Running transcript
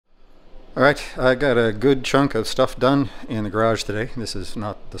All right, I got a good chunk of stuff done in the garage today. This is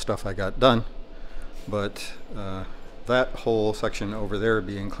not the stuff I got done, but that whole section over there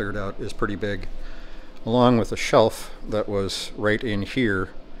being cleared out is pretty big, along with a shelf that was right in here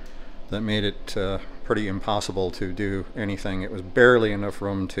that made it pretty impossible to do anything. It was barely enough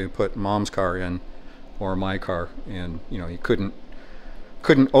room to put Mom's car in or my car, and you couldn't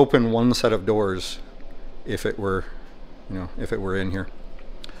open one set of doors if it were in here.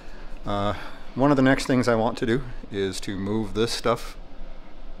 One of the next things I want to do is to move this stuff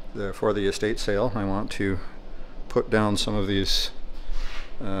for the estate sale. I want to put down some of these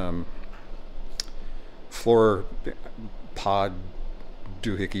floor pod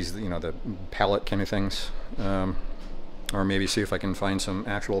doohickeys, the pallet kind of things, or maybe see if I can find some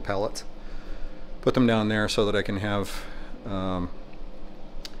actual pallets. Put them down there so that I can have, so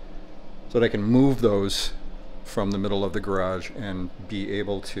that I can move those from the middle of the garage and be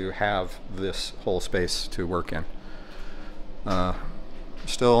able to have this whole space to work in.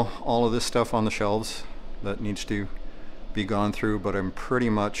 Still all of this stuff on the shelves that needs to be gone through, but I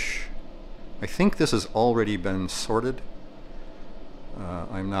think this has already been sorted.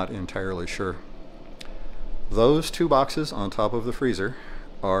 I'm not entirely sure. Those two boxes on top of the freezer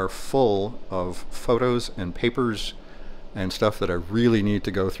are full of photos and papers and stuff that I really need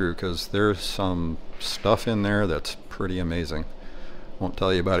to go through, because there's some stuff in there that's pretty amazing. Won't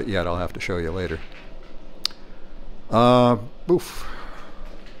tell you about it yet, I'll have to show you later. Oof.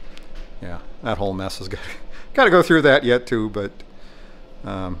 Yeah, that whole mess has got to go through that yet too, but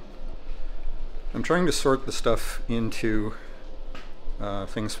I'm trying to sort the stuff into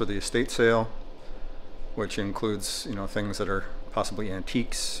things for the estate sale, which includes things that are possibly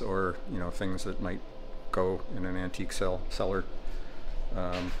antiques, or things that might go in an antique cellar.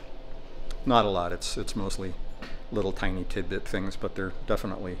 Not a lot. It's mostly little tiny tidbit things, but they're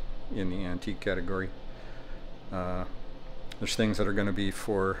definitely in the antique category. There's things that are going to be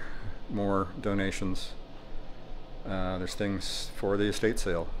for more donations. There's things for the estate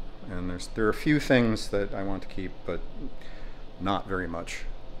sale, and there are a few things that I want to keep, but not very much.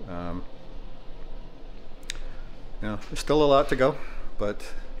 There's still a lot to go,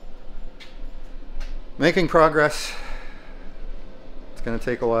 but making progress. It's going to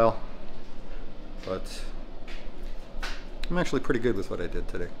take a while, but I'm actually pretty good with what I did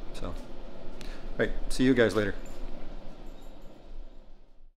today. So, all right, see you guys later.